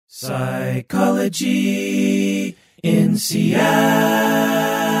Psychology in Seattle.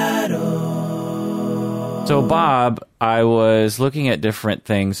 So, Bob, I was looking at different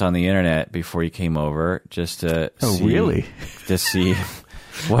things on the internet before you came over, just to see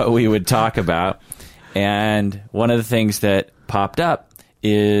what we would talk about. And one of the things that popped up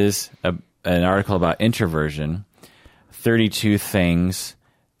is an article about introversion, 32 things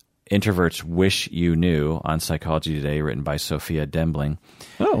introverts wish you knew on Psychology Today, written by Sophia Dembling.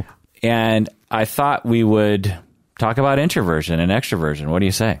 Oh. And I thought we would talk about introversion and extroversion. What do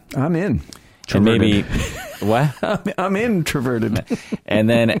you say? I'm in. And maybe, what? I'm introverted. And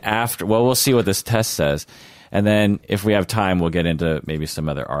then we'll see what this test says. And then if we have time, we'll get into maybe some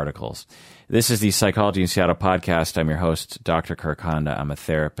other articles. This is the Psychology in Seattle podcast. I'm your host, Dr. Kirk Honda. I'm a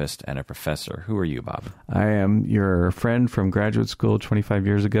therapist and a professor. Who are you, Bob? I am your friend from graduate school 25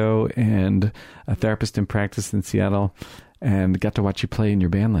 years ago and a therapist in practice in Seattle, and got to watch you play in your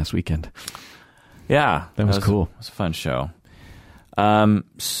band last weekend. Yeah. That was cool. It was a fun show.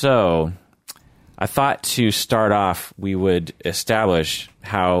 So I thought to start off, we would establish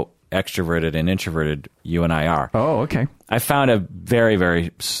how extroverted and introverted you and I are. Oh, okay. I found a very,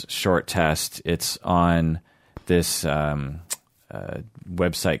 very short test. It's on this website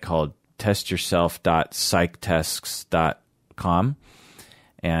called testyourself.psychtests.com.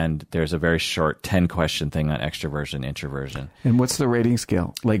 And there's a very short 10-question thing on extroversion, introversion. And what's the rating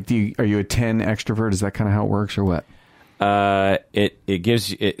scale? Like, are you a 10 extrovert? Is that kind of how it works, or what? It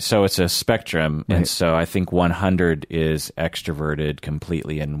gives you, so it's a spectrum, right. And so I think 100 is extroverted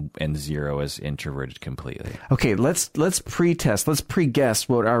completely, and 0 is introverted completely. Okay, let's pre-test, let's pre-guess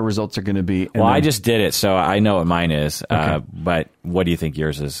what our results are going to be. Well, I just did it, so I know what mine is. Okay. But what do you think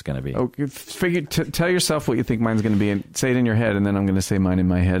yours is going to be? Okay, tell yourself what you think mine's going to be, and say it in your head, and then I'm going to say mine in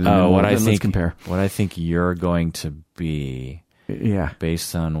my head. And let's compare. What I think you're going to be. Yeah.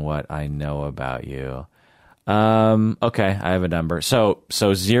 Based on what I know about you. Okay, I have a number. So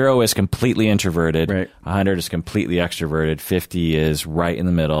 0 is completely introverted. Right. 100 is completely extroverted. 50 is right in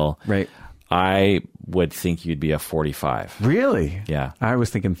the middle. Right. I would think you'd be a 45. Really? Yeah. I was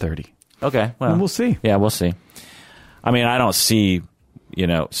thinking 30. Okay, well. We'll see. Yeah, we'll see. I mean, I don't see,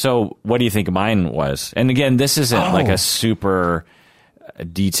 so what do you think mine was? And again, this isn't like a super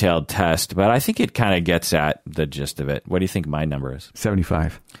detailed test, but I think it kind of gets at the gist of it. What do you think my number is?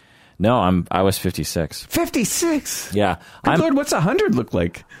 75. No, I was 56. 56? Yeah. Good Lord, what's 100 look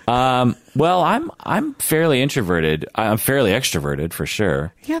like? Well, I'm fairly introverted. I'm fairly extroverted for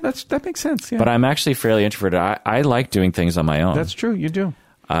sure. Yeah, that makes sense. Yeah. But I'm actually fairly introverted. I like doing things on my own. That's true. You do.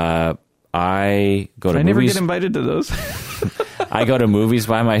 I go to movies. I never get invited to those. I go to movies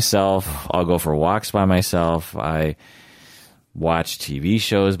by myself. I'll go for walks by myself. I watch TV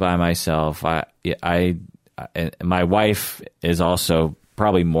shows by myself. My wife is also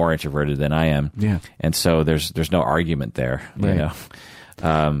probably more introverted than I am. Yeah. And so there's no argument there, right.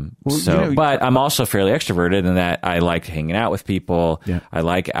 But I'm also fairly extroverted in that I like hanging out with people. Yeah. I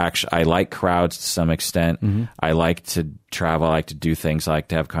like crowds to some extent. Mm-hmm. I like to travel. I like to do things. I like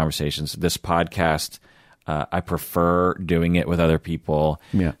to have conversations. This podcast, I prefer doing it with other people.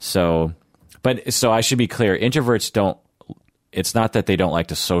 Yeah. So I should be clear. Introverts don't. It's not that they don't like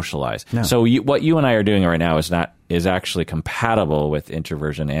to socialize. No. So what you and I are doing right now is actually compatible with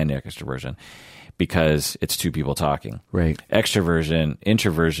introversion and extroversion because it's two people talking. Right.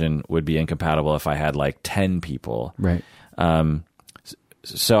 Introversion would be incompatible if I had like 10 people. Right.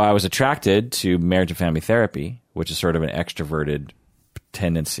 So I was attracted to marriage and family therapy, which is sort of an extroverted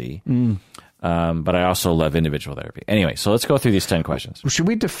tendency. But I also love individual therapy. Anyway, so let's go through these 10 questions. Should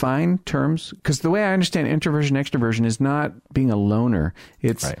we define terms? Because the way I understand introversion, extroversion is not being a loner.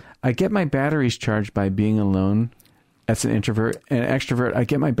 It's right. I get my batteries charged by being alone. That's an introvert. And extrovert, I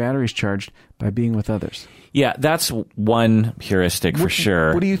get my batteries charged by being with others. Yeah, that's one heuristic for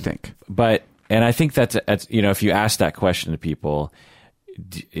sure. What do you think? And I think that's if you ask that question to people,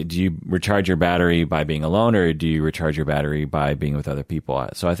 do you recharge your battery by being alone, or do you recharge your battery by being with other people?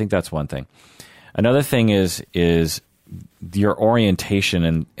 So I think that's one thing. Another thing is your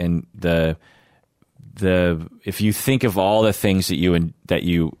orientation and the if you think of all the things that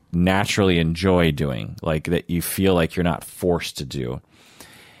you naturally enjoy doing, like that you feel like you're not forced to do,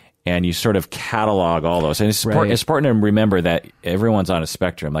 and you sort of catalog all those. And it's important to remember that everyone's on a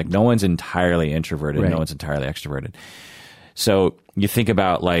spectrum. Like no one's entirely introverted, no one's entirely extroverted. So you think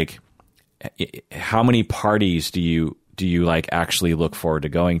about like how many parties do you like actually look forward to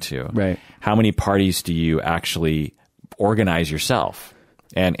going to? Right. How many parties do you actually organize yourself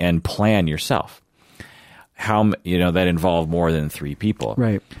and plan yourself? How that involve more than 3 people?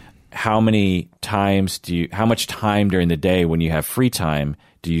 Right. How much time during the day when you have free time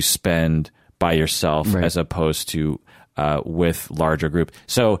do you spend by yourself as opposed to with larger group?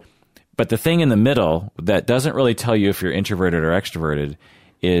 So, but the thing in the middle that doesn't really tell you if you're introverted or extroverted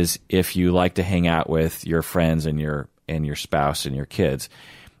is if you like to hang out with your friends and your spouse and your kids.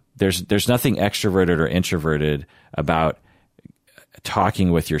 There's nothing extroverted or introverted about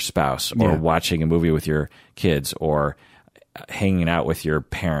talking with your spouse or watching a movie with your kids or hanging out with your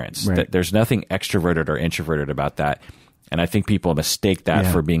parents. Right. There's nothing extroverted or introverted about that. And I think people mistake that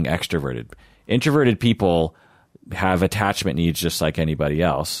for being extroverted. Introverted people have attachment needs just like anybody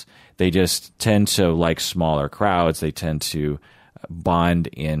else. They just tend to like smaller crowds. They tend to bond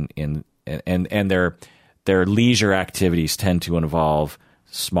and their leisure activities tend to involve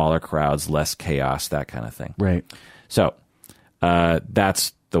smaller crowds, less chaos, that kind of thing. Right. So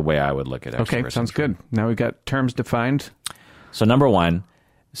that's the way I would look at extroversion. Okay, sounds good. Now we've got terms defined. So number one,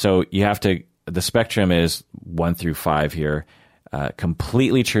 so you have to, the spectrum is 1 through 5 here.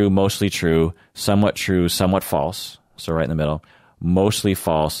 Completely true, mostly true, somewhat false. So right in the middle. Mostly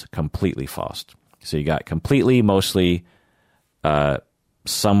false, completely false. So you got completely, mostly,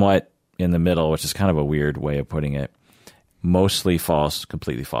 somewhat in the middle, which is kind of a weird way of putting it. Mostly false,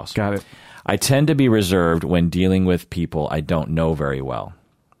 completely false. Got it. I tend to be reserved when dealing with people I don't know very well.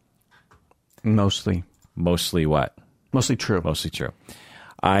 Mostly. Mostly what? Mostly true. Mostly true.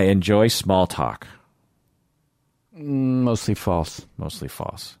 I enjoy small talk. Mostly false. Mostly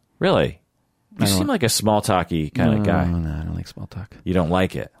false. Really? You seem like a small talky kind of guy. No, I don't like small talk. You don't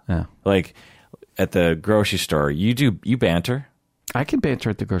like it. No. Like at the grocery store, you banter, I can banter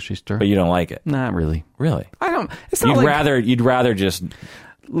at the grocery store. but you don't like it. Not really. Really? I don't. It's not You'd rather just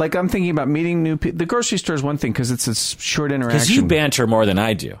like I'm thinking about meeting new people. The grocery store is one thing because it's a short interaction. because you banter more than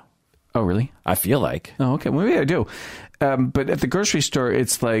I do. Oh, really? I feel like. Oh, okay. Well, maybe I do. But at the grocery store,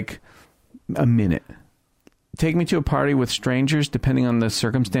 it's like a minute. Take me to a party with strangers, depending on the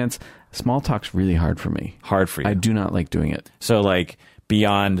circumstance. Small talk's really hard for me. Hard for you. I do not like doing it. So like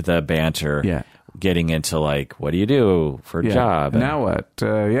beyond the banter, getting into like, what do you do for a job? Now what?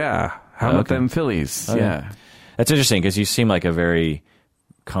 How about them Phillies? Okay. Yeah. That's interesting because you seem like a very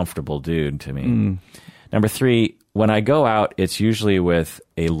comfortable dude to me. Number 3, when I go out, it's usually with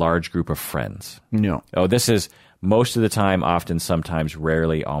a large group of friends. No. Oh, this is most of the time, often, sometimes,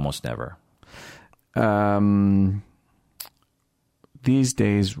 rarely, almost never. These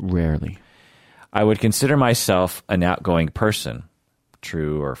days, rarely. I would consider myself an outgoing person.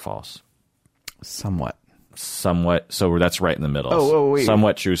 True or false? Somewhat. Somewhat. So that's right in the middle. Oh, wait.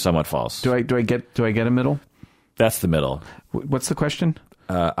 Somewhat true, somewhat false. Do I get a middle? That's the middle. What's the question?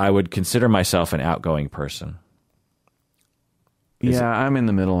 I would consider myself an outgoing person. I'm in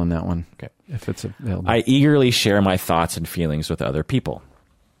the middle on that one. Okay. If it's available. I eagerly share my thoughts and feelings with other people.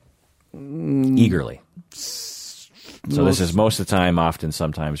 Eagerly. So this is most of the time, often,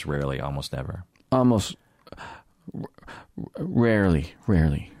 sometimes, rarely, almost never. Almost rarely.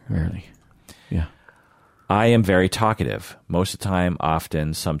 Yeah. I am very talkative. Most of the time,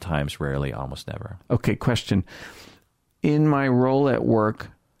 often, sometimes, rarely, almost never. Okay, question. In my role at work,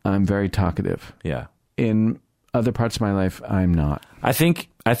 I'm very talkative. Yeah. In other parts of my life, I'm not. I think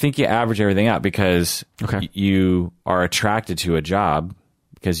you average everything out because Okay. you are attracted to a job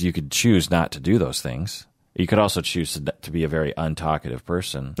because you could choose not to do those things. You could also choose to be a very untalkative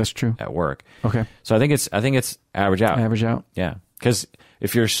person. That's true. At work. Okay. So I think it's average out. Average out? Yeah. Because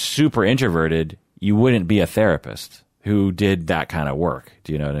if you're super introverted, you wouldn't be a therapist who did that kind of work.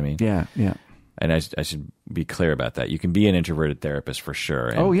 Do you know what I mean? Yeah. And I should be clear about that. You can be an introverted therapist for sure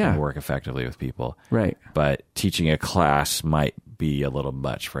and work effectively with people. Right. But teaching a class might be a little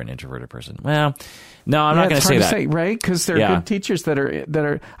much for an introverted person. Well, no, I'm not going to say that. Right? Because there are good teachers that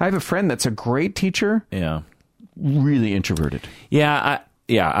are. I have a friend that's a great teacher. Yeah. Really introverted. Yeah.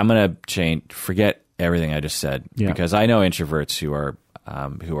 I'm going to change. Forget everything I just said because I know introverts who are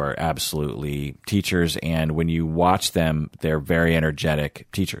absolutely teachers, and when you watch them, they're very energetic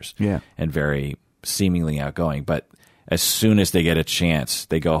teachers. Yeah. And very seemingly outgoing. But as soon as they get a chance,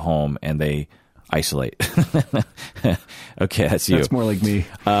 they go home and they isolate. Okay, that's you. That's more like me.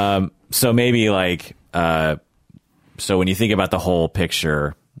 So maybe like, so when you think about the whole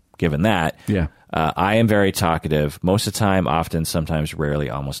picture, given that, I am very talkative most of the time, often, sometimes, rarely,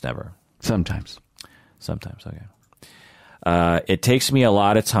 almost never. Sometimes, okay. It takes me a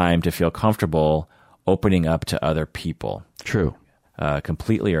lot of time to feel comfortable opening up to other people. True.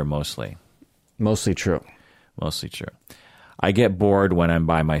 Completely or mostly? Mostly true. Mostly true. I get bored when I'm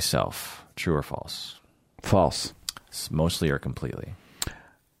by myself. True or false? False. Mostly or completely?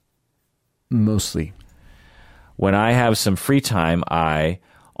 Mostly. When I have some free time, I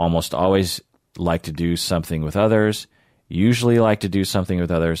almost always like to do something with others, Usually like to do something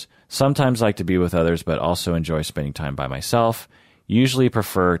with others. Sometimes like to be with others, but also enjoy spending time by myself. Usually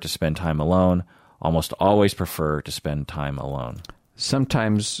prefer to spend time alone. Almost always prefer to spend time alone.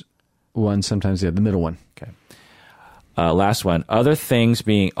 Sometimes one, sometimes the other, the middle one. Okay. Last one. Other things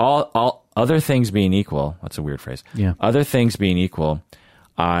being all other things being equal. That's a weird phrase. Yeah. Other things being equal,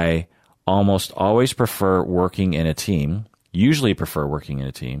 I almost always prefer working in a team. Usually prefer working in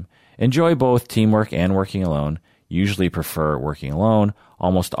a team. Enjoy both teamwork and working alone. Usually prefer working alone.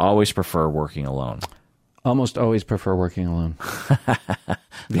 Almost always prefer working alone. Almost always prefer working alone.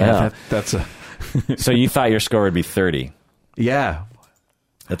 That's a... So you thought your score would be 30. Yeah.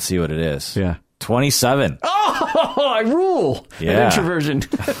 Let's see what it is. Yeah. 27. Oh, I rule. Yeah. An introversion.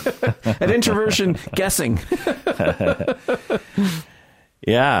 An introversion guessing.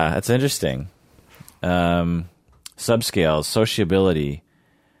 Yeah, that's interesting. Subscales, sociability.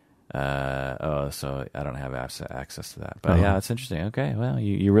 So I don't have access to that. But yeah, that's interesting. Okay, well,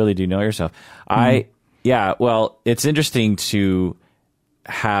 you really do know yourself. Well, it's interesting to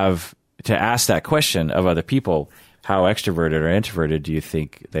ask that question of other people. How extroverted or introverted do you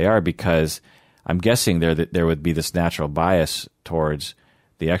think they are? Because I'm guessing there would be this natural bias towards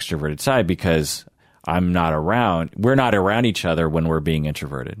the extroverted side because I'm not around. We're not around each other when we're being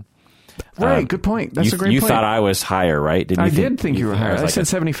introverted. Right. Good point. That's a great point. You thought I was higher, right? I did think you were higher. I said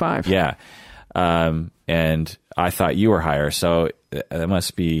 75. Yeah. And I thought you were higher. So that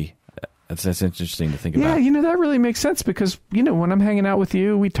must be, that's interesting to think about. Yeah, that really makes sense because, when I'm hanging out with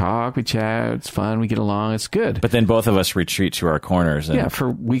you, we talk, we chat, it's fun, we get along, it's good. But then both of us retreat to our corners. And, for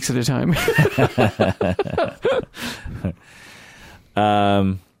weeks at a time.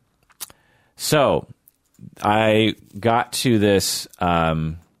 So I got to this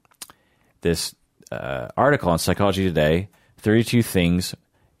article on Psychology Today, 32 things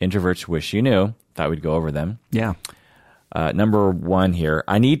introverts wish you knew. Thought we'd go over them. Yeah. Number 1 here.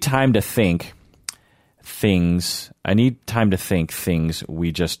 I need time to think things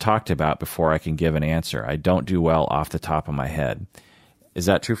we just talked about before I can give an answer. I don't do well off the top of my head. Is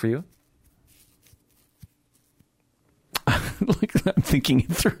that true for you? Look, I'm thinking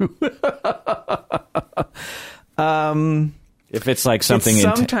it through. If it's like something... It's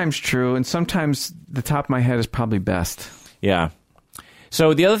sometimes true, and sometimes the top of my head is probably best. Yeah.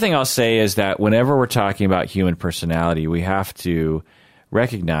 So the other thing I'll say is that whenever we're talking about human personality, we have to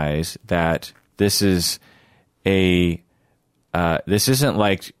recognize that this is this isn't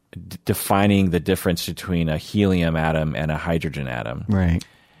like defining the difference between a helium atom and a hydrogen atom. Right.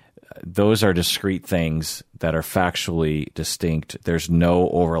 Those are discrete things that are factually distinct. There's no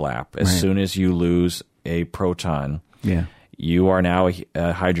overlap. As soon as you lose a proton, you are now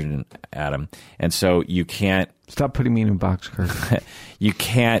a hydrogen atom. And so you can't... Stop putting me in a box, Kurt. You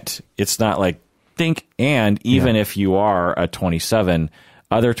can't... It's not like think and even if you are a 27,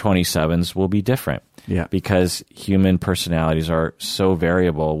 other 27s will be different. Yeah. Because human personalities are so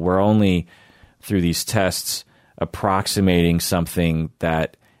variable. We're only, through these tests, approximating something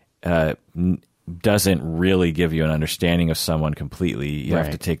that doesn't really give you an understanding of someone completely. You have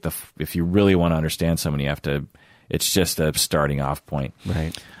to take if you really want to understand someone, it's just a starting off point.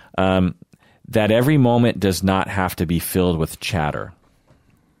 Right. That every moment does not have to be filled with chatter.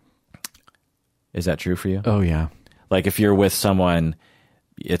 Is that true for you? Oh, yeah. Like if you're with someone,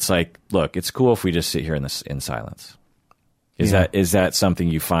 it's like, look, it's cool if we just sit here in silence. Is that something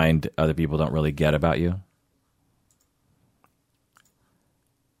you find other people don't really get about you?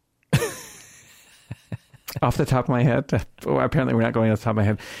 Off the top of my head? Apparently we're not going off the top of my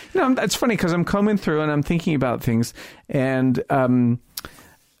head. It's funny because I'm combing through and I'm thinking about things, and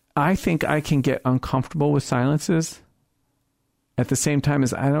I think I can get uncomfortable with silences at the same time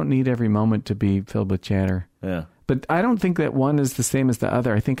as I don't need every moment to be filled with chatter. Yeah. But I don't think that one is the same as the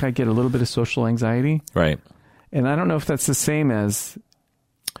other. I think I get a little bit of social anxiety. Right. And I don't know if that's the same as...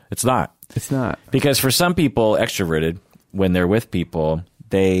 It's not. It's not. Because for some people, extroverted, when they're with people,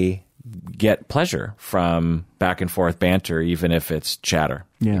 they get pleasure from back and forth banter, even if it's chatter.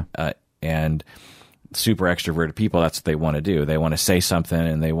 Yeah. And super extroverted people, that's what they want to do. They want to say something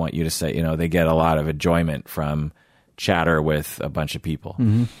and they want you to say, they get a lot of enjoyment from chatter with a bunch of people.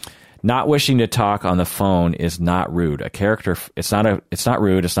 Mm-hmm. Not wishing to talk on the phone is not rude. It's not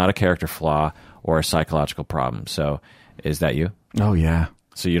rude. It's not a character flaw or a psychological problem. So is that you? Oh, yeah.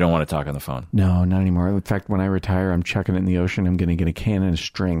 So you don't want to talk on the phone? No, not anymore. In fact, when I retire, I'm chucking it in the ocean. I'm going to get a can and a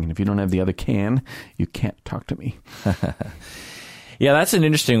string. And if you don't have the other can, you can't talk to me. Yeah, that's an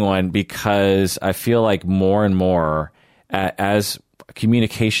interesting one because I feel like more and more as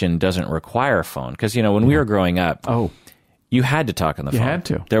communication doesn't require a phone. Because, when we were growing up, you had to talk on the phone. You had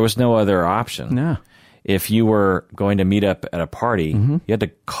to. There was no other option. No. if you were going to meet up at a party, you had to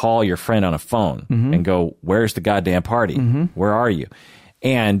call your friend on a phone and go, "Where's the goddamn party? Where are you?"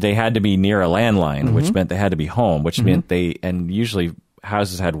 And they had to be near a landline, which meant they had to be home, which meant and usually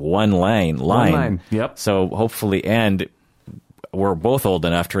houses had one line. Yep. So hopefully, and we're both old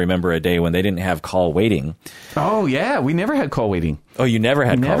enough to remember a day when they didn't have call waiting. Oh, yeah. We never had call waiting. Oh, you never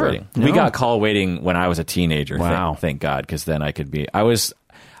had call Never. waiting? No. We got call waiting when I was a teenager. Wow. Thank God, because then I could be... I was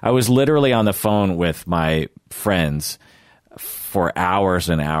literally on the phone with my friends for hours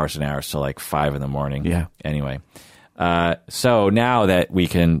and hours and hours till like 5 a.m. Yeah. Anyway, so now that we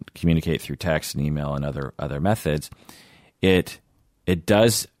can communicate through text and email and other methods, it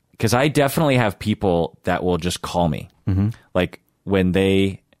does... Because I definitely have people that will just call me, like when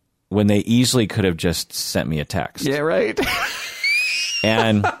they easily could have just sent me a text. Yeah, right.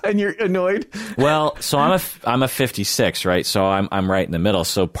 And And you're annoyed. well, so I'm a 56, right? So I'm right in the middle.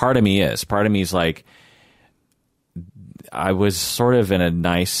 So part of me is like, I was sort of in a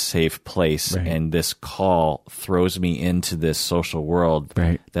nice, safe place, Right. and this call throws me into this social world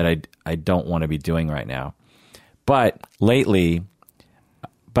Right. that I don't want to be doing right now. But lately.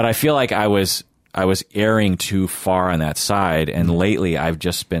 But I feel like I was erring too far on that side, and lately I've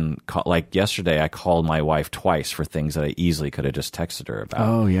just been like yesterday I called my wife twice for things that I easily could have just texted her about.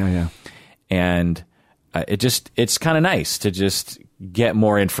 Oh, yeah. And it's kind of nice to just get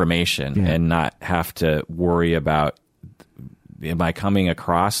more information and not have to worry about, am I coming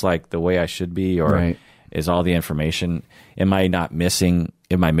across like the way I should be, or Right. is all the information, am I missing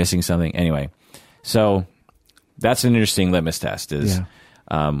something? Anyway, so that's an interesting litmus test is,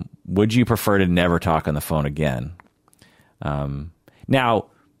 would you prefer to never talk on the phone again? Now,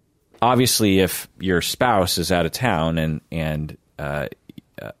 obviously, if your spouse is out of town and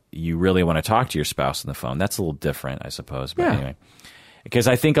you really want to talk to your spouse on the phone, that's a little different, I suppose. But anyway, because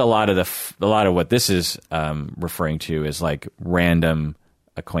I think a lot of what this is referring to is like random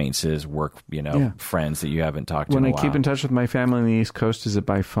acquaintances, work, friends that you haven't talked to When in a I while. keep in touch with my family on the East Coast, is it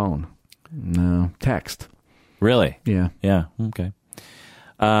by phone? No, text. Really? Yeah. Yeah. Okay.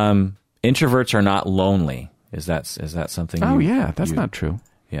 Introverts are not lonely. Is that something? Oh, yeah. That's not true.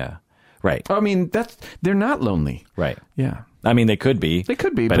 Yeah. Right. I mean, they're not lonely. Right. Yeah. I mean, they could be. They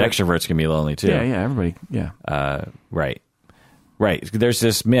could be, but but- extroverts can be lonely too. Yeah. Everybody. Yeah. Right. Right. There's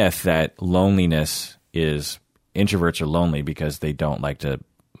this myth that introverts are lonely because they don't like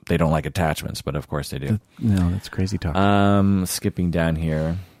attachments, but of course they do. No, that's crazy talk. Skipping down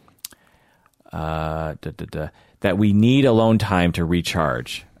here. That we need alone time to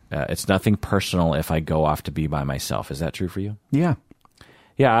recharge. It's nothing personal if I go off to be by myself. Is that true for you? Yeah.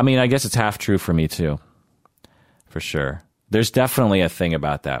 Yeah, I mean, I guess it's half true for me too, for sure. There's definitely a thing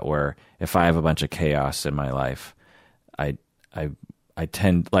about that where if I have a bunch of chaos in my life, I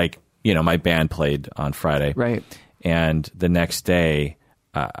tend, like, my band played on Friday, Right. and the next day,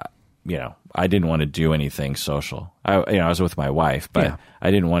 I didn't want to do anything social. I was with my wife, but Yeah.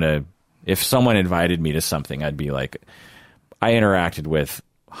 I didn't want to. If someone invited me to something, I'd be like, I interacted with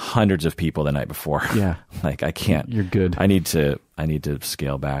hundreds of people the night before. Yeah. Like I can't. You're good. I need to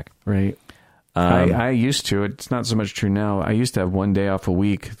scale back. Right. I used to. It's not so much true now. I used to have one day off a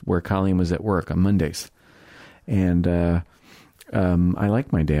week where Colleen was at work on Mondays, and I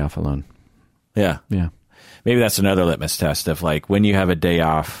like my day off alone. Yeah. Yeah. Maybe that's another litmus test of like, when you have a day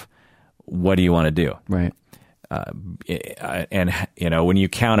off, what do you want to do? Right. And when you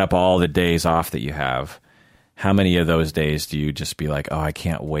count up all the days off that you have, how many of those days do you just be like, oh, I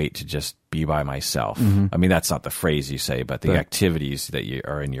can't wait to just be by myself? I mean, that's not the phrase you say, but the activities that you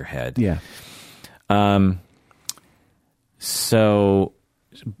are in your head. Yeah. So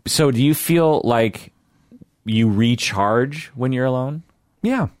do you feel like you recharge when you're alone?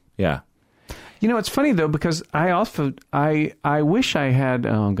 Yeah. Yeah. It's funny though, because I wish I had.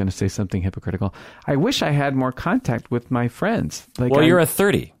 Oh, I'm going to say something hypocritical. I wish I had more contact with my friends. Like, Well, you're a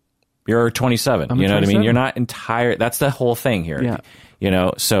 30. You're 27. I'm You know what I mean? 27. You're not entire. That's the whole thing here.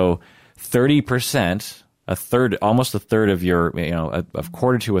 Yeah. So 30%, almost a third of your, a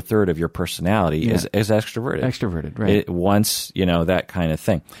quarter to a third of your personality is extroverted. Extroverted, right? It wants, that kind of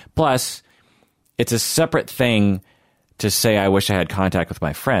thing. Plus, it's a separate thing to say, I wish I had contact with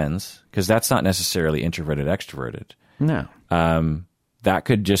my friends, because that's not necessarily introverted, extroverted. No. That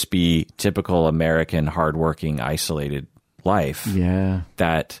could just be typical American, hardworking, isolated life. Yeah.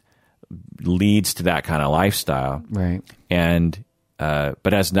 That leads to that kind of lifestyle. Right. And,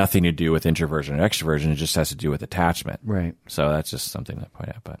 but has nothing to do with introversion or extroversion. It just has to do with attachment. Right. So that's just something to point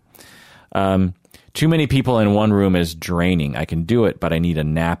out. But, too many people in one room is draining. I can do it, but I need a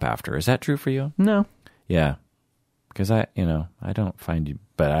nap after. Is that true for you? No. Yeah. because I don't find you,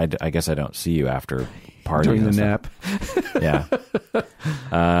 but I guess I don't see you after partying during the and nap. Yeah.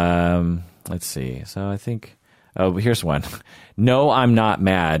 Let's see. So I think, here's one. No, I'm not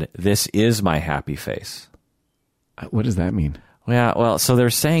mad. This is my happy face. What does that mean? Yeah. Well, so they're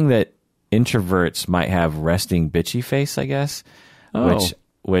saying that introverts might have resting bitchy face, I guess,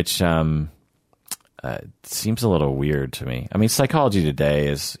 which seems a little weird to me. I mean, psychology today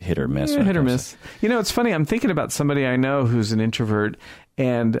is hit or miss. Yeah, hit or miss. It's funny. I'm thinking about somebody I know who's an introvert,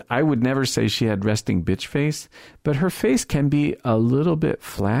 and I would never say she had resting bitch face, but her face can be a little bit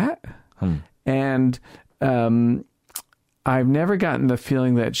flat. And I've never gotten the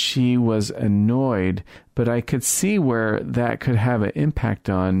feeling that she was annoyed, but I could see where that could have an impact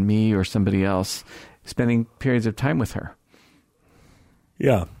on me or somebody else spending periods of time with her.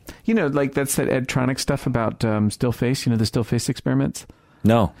 Yeah. Like that's that Edtronic stuff about still face, the still face experiments?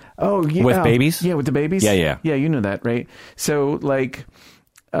 No. Oh, yeah. With babies? Yeah, with the babies? Yeah. Yeah, you know that, right? So, like,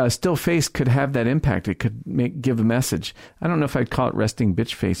 still face could have that impact. It could give a message. I don't know if I'd call it resting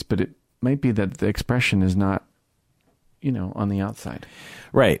bitch face, but it might be that the expression is not, on the outside.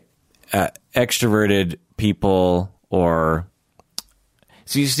 Right. Extroverted people or...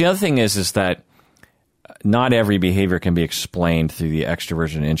 See, the other thing is that not every behavior can be explained through the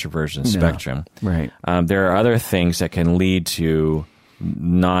extroversion introversion spectrum. Right. There are other things that can lead to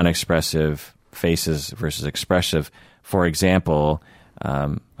non-expressive faces versus expressive. For example,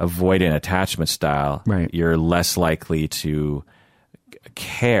 avoidant attachment style. Right. You're less likely to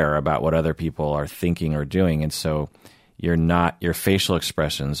care about what other people are thinking or doing, and so your facial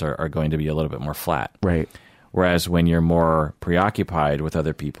expressions are going to be a little bit more flat. Right. Whereas when you're more preoccupied with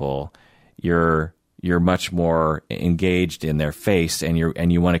other people, you're much more engaged in their face, and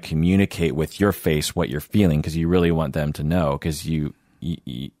you want to communicate with your face what you're feeling because you really want them to know, because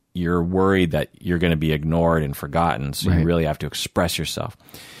you're worried that you're going to be ignored and forgotten, so you really have to express yourself.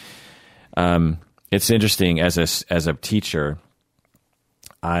 It's interesting as a teacher,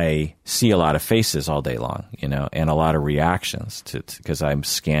 I see a lot of faces all day long, and a lot of reactions because I'm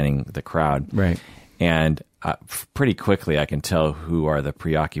scanning the crowd, right? And pretty quickly, I can tell who are the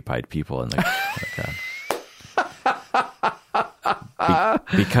preoccupied people in the crowd.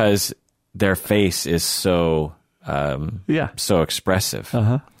 Because their face is so so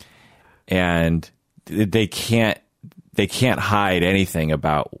expressive, and they can't hide anything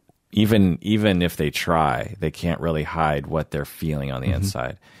about, even if they try, they can't really hide what they're feeling on the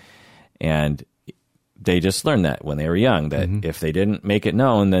inside, and they just learned that when they were young, that if they didn't make it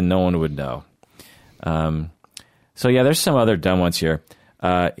known, then no one would know. So yeah, there's some other dumb ones here.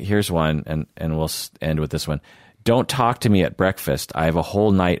 Here's one, and we'll end with this one. Don't talk to me at breakfast. I have a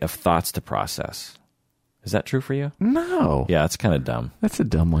whole night of thoughts to process. Is that true for you? No. Yeah, it's kind of dumb. That's a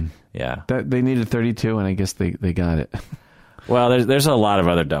dumb one. Yeah. They needed 32, and I guess they got it. Well, there's a lot of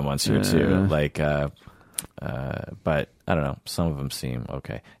other dumb ones here too. But I don't know. Some of them seem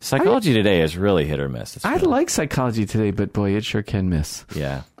okay. Psychology today is really hit or miss. I like psychology today, but boy, it sure can miss.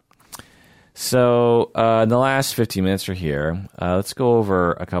 Yeah. So in the last 15 minutes are here. Let's go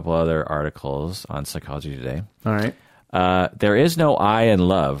over a couple other articles on Psychology Today. All right. There is no I in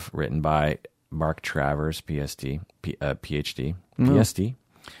love, written by Mark Travers, PhD.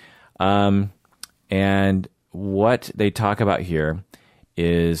 And what they talk about here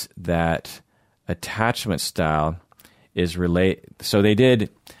is that attachment style is So they did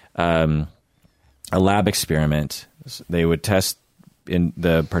a lab experiment. They would test in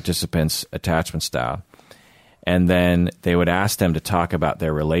the participants' attachment style, and then they would ask them to talk about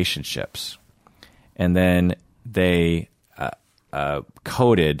their relationships, and then they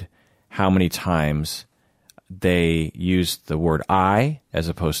coded how many times they used the word I as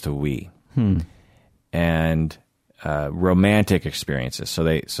opposed to we, and romantic experiences. So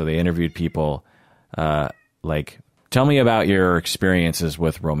they interviewed people like, tell me about your experiences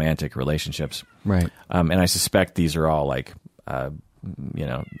with romantic relationships, right? And I suspect these are all like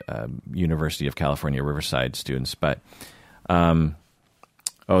University of California, Riverside students, but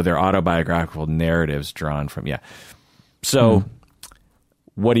they're autobiographical narratives drawn from So,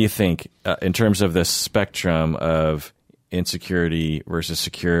 what do you think in terms of the spectrum of insecurity versus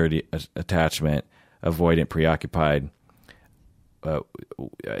security, attachment, avoidant, preoccupied?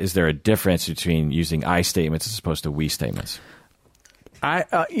 Is there a difference between using I statements as opposed to we statements?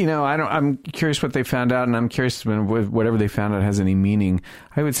 I'm curious what they found out, and I'm curious when whatever they found out has any meaning.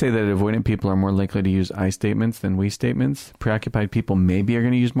 I would say that avoidant people are more likely to use I statements than we statements. Preoccupied people maybe are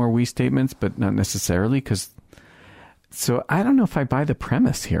going to use more we statements, but not necessarily. So I don't know if I buy the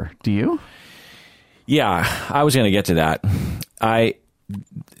premise here. Do you? Yeah, I was going to get to that.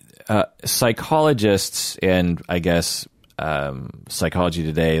 psychologists and I guess psychology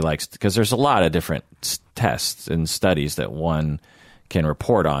today likes, because there's a lot of different tests and studies that one can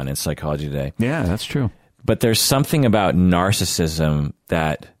report on in psychology today. Yeah, that's true. But there's something about narcissism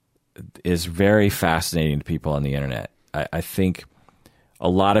that is very fascinating to people on the internet. I think a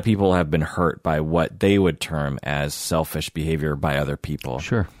lot of people have been hurt by what they would term as selfish behavior by other people.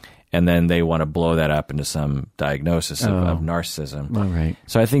 Sure. And then they want to blow that up into some diagnosis of narcissism. All right.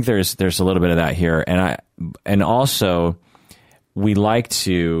 So I think there's a little bit of that here, and also we like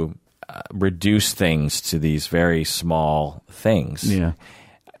to reduce things to these very small things. Yeah.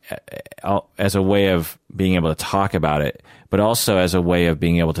 As a way of being able to talk about it, but also as a way of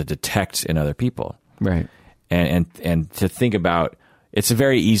being able to detect in other people. Right. And to think about, it's a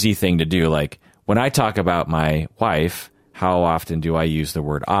very easy thing to do. Like when I talk about my wife, how often do I use the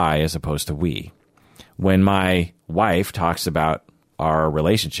word I as opposed to we? When my wife talks about our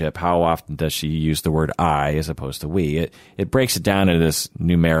relationship, how often does she use the word I as opposed to we? It breaks it down into this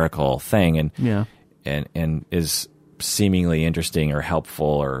numerical thing and is seemingly interesting or helpful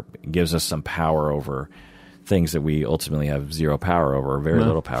or gives us some power over things that we ultimately have zero power over or very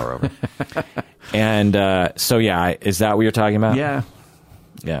little power over. And so, yeah, is that what you're talking about? Yeah.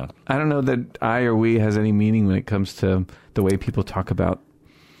 Yeah. I don't know that I or we has any meaning when it comes to the way people talk about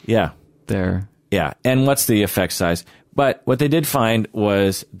their... Yeah. And what's the effect size? But what they did find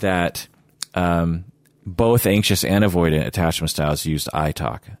was that both anxious and avoidant attachment styles used I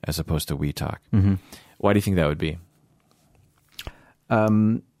talk as opposed to we talk. Mm-hmm. Why do you think that would be?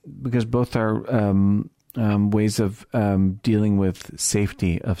 Because both are ways of dealing with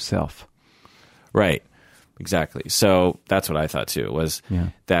safety of self. Right. Exactly. So that's what I thought too, was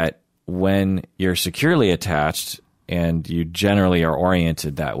that when you're securely attached and you generally are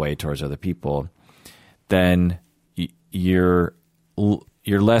oriented that way towards other people, then you're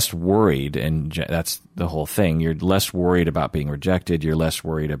less worried, and that's the whole thing. You're less worried about being rejected. You're less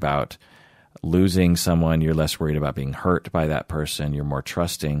worried about losing someone. You're less worried about being hurt by that person. You're more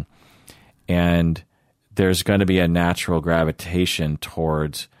trusting. And there's going to be a natural gravitation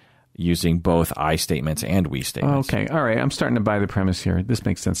towards using both I statements and we statements. Okay. All right. I'm starting to buy the premise here. This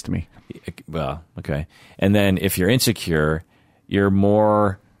makes sense to me. Well, okay. And then if you're insecure, you're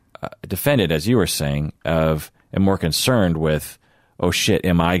more defended, as you were saying, and more concerned with, oh shit,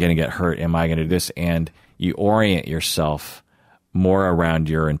 am I going to get hurt? Am I going to do this? And you orient yourself more around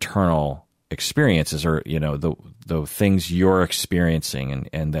your internal experiences, or the things you're experiencing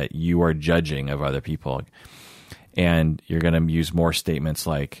and that you are judging of other people. And you're going to use more statements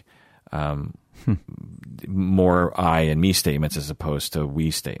like more I and me statements as opposed to we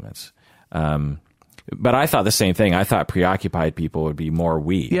statements. But I thought the same thing. I thought preoccupied people would be more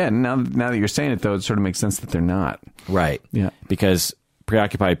we. Yeah, now that you're saying it, though, it sort of makes sense that they're not. Right. Yeah. Because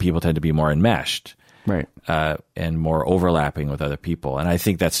preoccupied people tend to be more enmeshed. Right. And more overlapping with other people. And I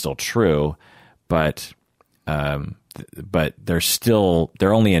think that's still true, but they're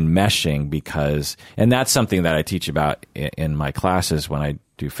only enmeshing because, and that's something that I teach about in my classes when I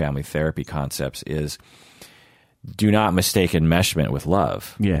do family therapy concepts, is do not mistake enmeshment with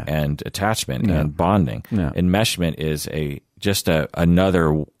love and attachment and bonding. No. Enmeshment is just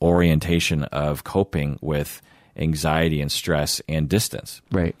another orientation of coping with anxiety and stress and distance.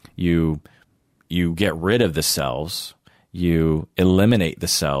 Right. You get rid of the selves, you eliminate the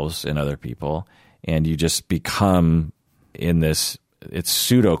selves in other people, and you just become in this, it's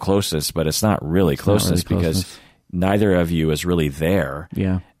pseudo closeness, but it's not really closeness because neither of you is really there.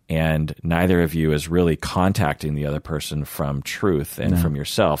 Yeah. And neither of you is really contacting the other person from truth and from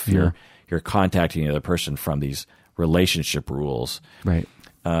yourself. You're contacting the other person from these relationship rules. Right.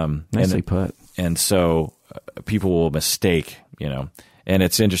 Nicely put. And so people will mistake, and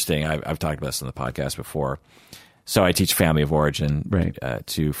it's interesting. I've talked about this on the podcast before. So I teach family of origin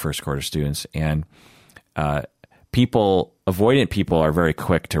to first quarter students, and avoidant people are very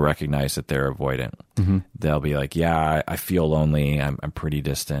quick to recognize that they're avoidant. Mm-hmm. They'll be like, yeah, I feel lonely. I'm pretty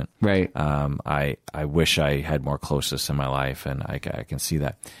distant. Right. I wish I had more closeness in my life, and I can see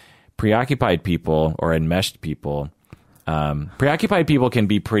that. Preoccupied people or enmeshed people, preoccupied people can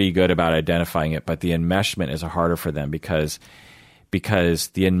be pretty good about identifying it, but the enmeshment is harder for them because the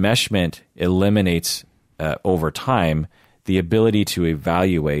enmeshment eliminates over time the ability to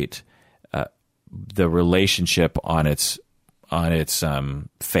evaluate the relationship on its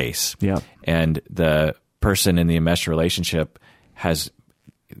face. Yeah. And the person in the enmeshed relationship has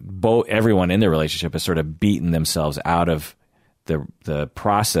everyone in the relationship has sort of beaten themselves out of the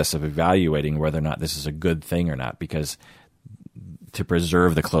process of evaluating whether or not this is a good thing or not, because to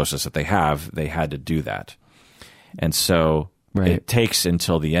preserve the closeness that they had to do that. And so it takes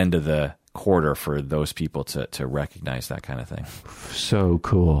until the end of the quarter for those people to recognize that kind of thing. So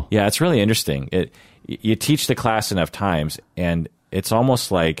cool. Yeah, it's really interesting. You teach the class enough times, and it's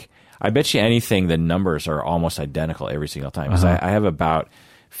almost like, I bet you anything, the numbers are almost identical every single time. Because I have about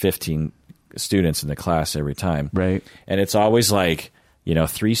 15 students in the class every time. Right. And it's always like,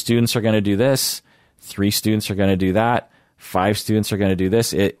 3 students are going to do this, 3 students are going to do that, 5 students are going to do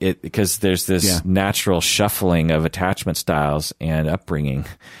this. Because there's this natural shuffling of attachment styles and upbringing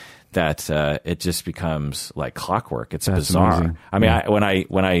that it just becomes like clockwork. It's bizarre. Amazing. I mean,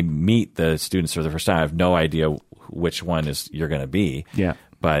 when I meet the students for the first time, I have no idea which one you're going to be. Yeah.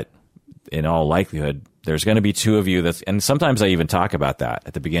 But in all likelihood, there's going to be 2 of you and sometimes I even talk about that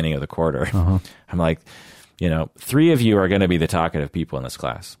at the beginning of the quarter. I'm like, 3 of you are going to be the talkative people in this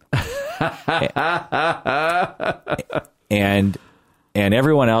class. and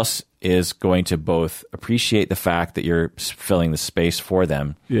everyone else is going to both appreciate the fact that you're filling the space for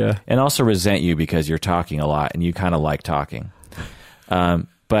them, and also resent you because you're talking a lot and you kind of like talking.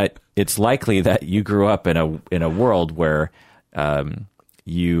 But it's likely that you grew up in a world where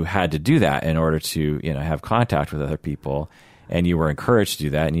you had to do that in order to have contact with other people, and you were encouraged to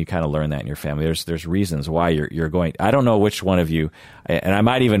do that, and you kind of learn that in your family. There's reasons why you're going. I don't know which one of you, and I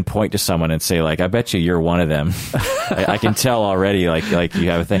might even point to someone and say, like, I bet you're one of them. I can tell already, like you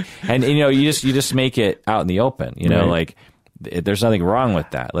have a thing, and you just make it out in the open. Right. Like there's nothing wrong with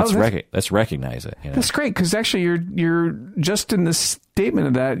that. Let's recognize it. That's great, because actually you're just in the statement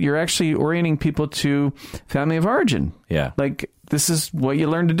of that, you're actually orienting people to family of origin. Yeah, like, this is what you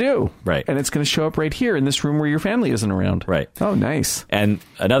learn to do. Right. And it's going to show up right here in this room where your family isn't around. Right. Oh, nice. And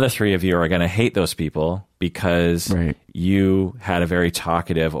another 3 of you are going to hate those people because you had a very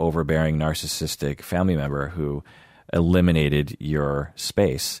talkative, overbearing, narcissistic family member who eliminated your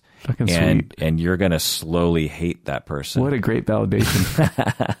space. Fucking sweet. And you're going to slowly hate that person. What a great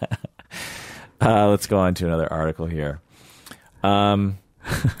validation. Let's go on to another article here.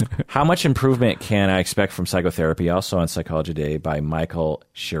 How much improvement can I expect from psychotherapy? Also on Psychology Today by Michael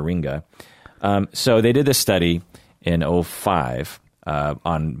Scheringa. So they did this study in 2005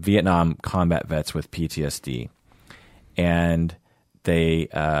 on Vietnam combat vets with PTSD. And they,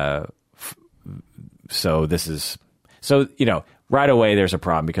 right away there's a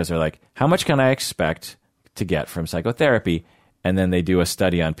problem because they're like, how much can I expect to get from psychotherapy? And then they do a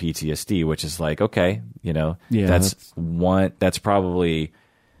study on PTSD, which is like, okay, that's probably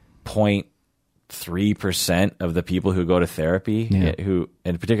 0.3% of the people who go to therapy,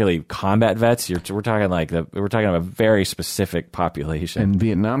 and particularly combat vets. We're talking about a very specific population. And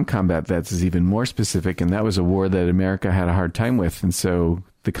Vietnam combat vets is even more specific, and that was a war that America had a hard time with. And so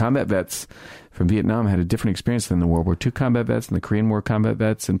the combat vets from Vietnam had a different experience than the World War II combat vets and the Korean War combat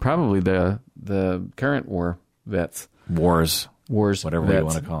vets, and probably the current war vets. Wars, whatever vets. You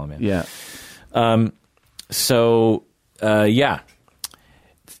want to call them. Yeah.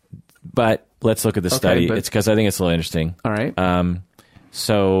 But let's look at the study. It's because I think it's a little interesting. All right.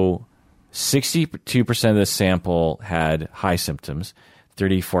 So 62% of the sample had high symptoms,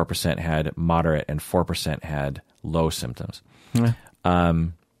 34% had moderate, and 4% had low symptoms.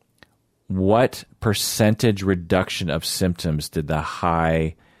 What percentage reduction of symptoms did the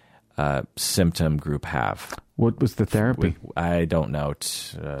high symptom group have? What was the therapy? I don't know.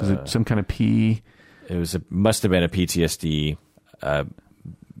 Was it some kind of P? Must have been a PTSD,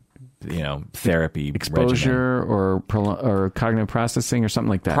 therapy exposure regimen. or cognitive processing or something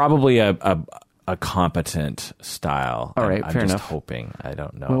like that. Probably a competent style. All right, I'm fair just enough. hoping. I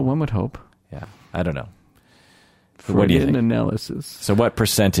don't know. Well, one would hope. Yeah, I don't know. What do you think? Analysis. So what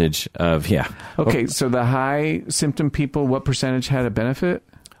percentage of Okay, so the high symptom people, what percentage had a benefit?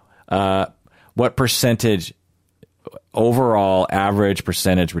 What percentage overall average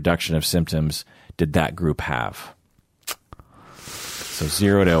percentage reduction of symptoms did that group have? So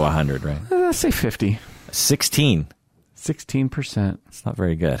 0 to 100, right? Let's say 50. 16. 16%. It's not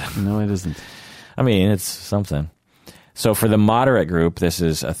very good. No, it isn't. I mean, it's something. So for the moderate group, this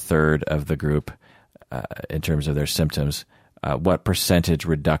is a third of the group in terms of their symptoms. What percentage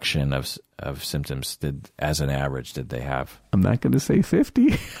reduction of symptoms as an average, did they have? I'm not going to say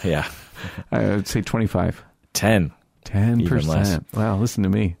 50. Yeah. I would say 25. 10. 10%. Wow, listen to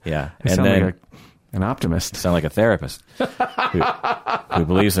me. Yeah. I sound like an optimist. Sound like a therapist who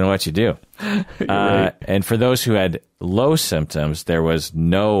believes in what you do. Right. And for those who had low symptoms, there was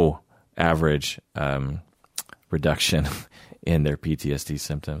no average reduction in their PTSD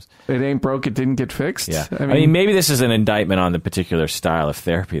symptoms. It ain't broke, it didn't get fixed? Yeah. I mean, maybe this is an indictment on the particular style of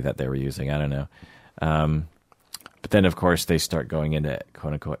therapy that they were using. I don't know. But then, of course, they start going into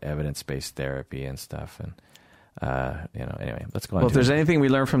quote-unquote evidence-based therapy and stuff. Anyway, let's go on. Well, if there's anything we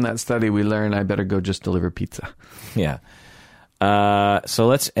learn from that study, we learn I better go just deliver pizza. Yeah. So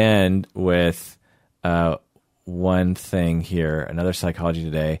let's end with one thing here. Another Psychology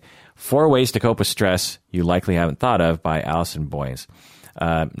Today. 4 ways to cope with stress you likely haven't thought of by Alison Boynes.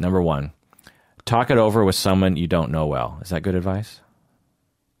 Number 1, talk it over with someone you don't know well. Is that good advice?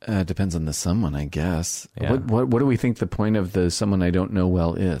 Depends on the someone, I guess. Yeah. What do we think the point of the someone I don't know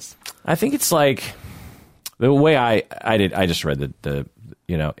well is? I think it's like the way I just read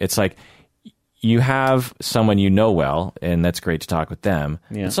it's like you have someone you know well, and that's great to talk with them.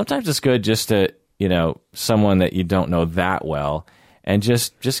 Yeah. But sometimes it's good just to, someone that you don't know that well, and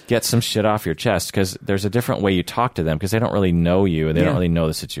just get some shit off your chest, because there's a different way you talk to them, because they don't really know you and they don't really know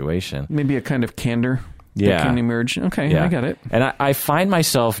the situation. Maybe a kind of candor that can emerge. Okay, I got it. And I find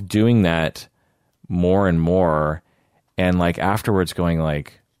myself doing that more and more, and like afterwards going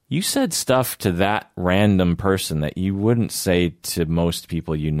like, you said stuff to that random person that you wouldn't say to most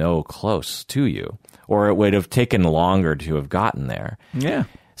people close to you, or it would have taken longer to have gotten there. Yeah.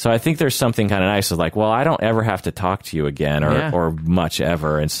 So I think there's something kind of nice of like, well, I don't ever have to talk to you again or much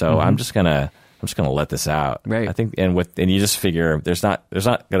ever, and so I'm just gonna let this out. Right. I think, and you just figure there's not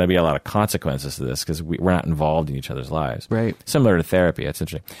going to be a lot of consequences to this, because we're not involved in each other's lives. Right. Similar to therapy. That's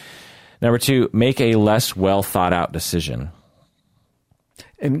interesting. Number 2, make a less well thought out decision.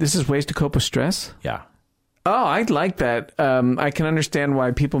 And this is ways to cope with stress? Yeah. Oh, I like that. I can understand why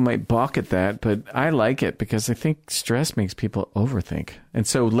people might balk at that, but I like it because I think stress makes people overthink. And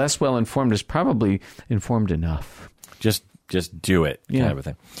so less well-informed is probably informed enough. Just do it, kind of a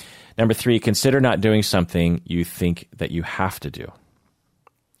thing. Number 3, consider not doing something you think that you have to do.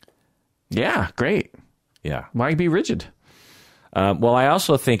 Yeah, great. Yeah. Why be rigid? Well, I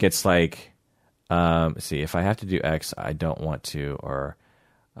also think it's like, if I have to do X, I don't want to, or...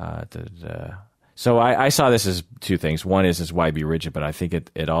 So I saw this as 2 things. One is why be rigid, but I think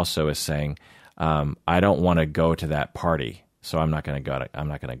it also is saying, I don't want to go to that party, so I'm not going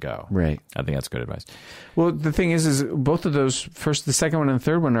to go. Right. I think that's good advice. Well, the thing is both of those, the second one and the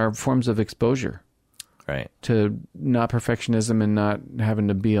third one, are forms of exposure. Right. To not perfectionism and not having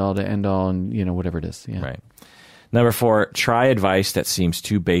to be all to end all, and whatever it is. Yeah. Right. Number 4, try advice that seems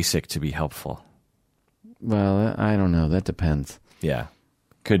too basic to be helpful. Well, I don't know. That depends. Yeah.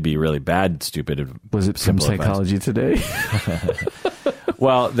 Could be really bad, stupid. Was it from Psychology Today?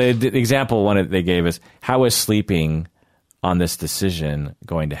 Well, the example one they gave is, how is sleeping on this decision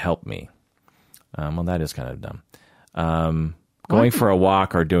going to help me? Well, that is kind of dumb. Going for a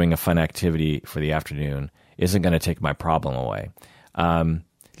walk or doing a fun activity for the afternoon isn't going to take my problem away.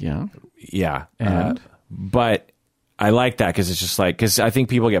 Yeah. Yeah. And? But I like that, because it's just like, because I think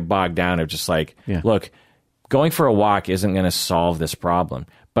people get bogged down of just like, look, going for a walk isn't going to solve this problem,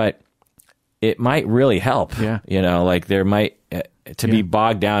 but it might really help. Yeah. Like there might, be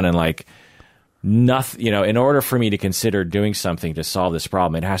bogged down in like nothing, in order for me to consider doing something to solve this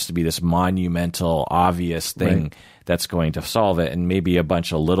problem, it has to be this monumental, obvious thing that's going to solve it. And maybe a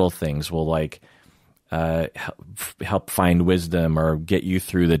bunch of little things will like, help find wisdom or get you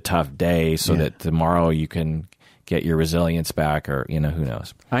through the tough day so that tomorrow you can get your resilience back, or, who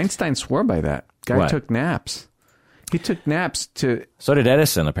knows. Einstein swore by that. Guy took naps. He took naps to... So did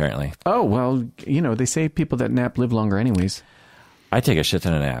Edison, apparently. Oh, well, they say people that nap live longer anyways. I take a shit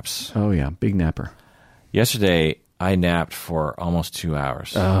ton of naps. Oh, yeah. Big napper. Yesterday, I napped for almost 2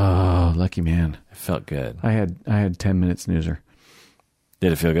 hours. Oh, lucky man. It felt good. I had 10 minute snoozer.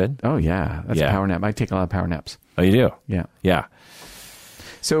 Did it feel good? Oh, yeah. That's a power nap. I take a lot of power naps. Oh, you do? Yeah. Yeah.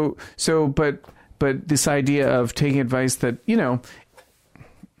 So, but this idea of taking advice that,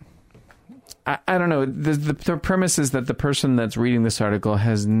 I don't know. The premise is that the person that's reading this article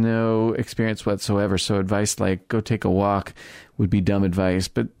has no experience whatsoever. So advice like go take a walk would be dumb advice.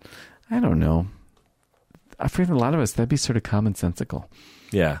 But I don't know. I feel a lot of us, that'd be sort of commonsensical.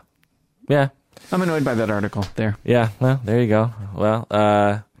 Yeah. Yeah. I'm annoyed by that article there. Yeah. Well, there you go. Well,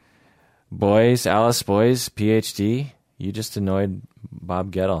 Alice Boyes, PhD, you just annoyed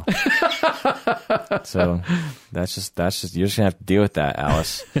Bob Gettle. So that's just you're just gonna have to deal with that,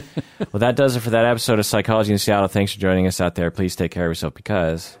 Alice. Well, that does it for that episode of Psychology in Seattle. Thanks for joining us out there. Please take care of yourself,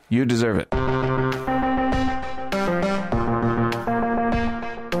 because you deserve it.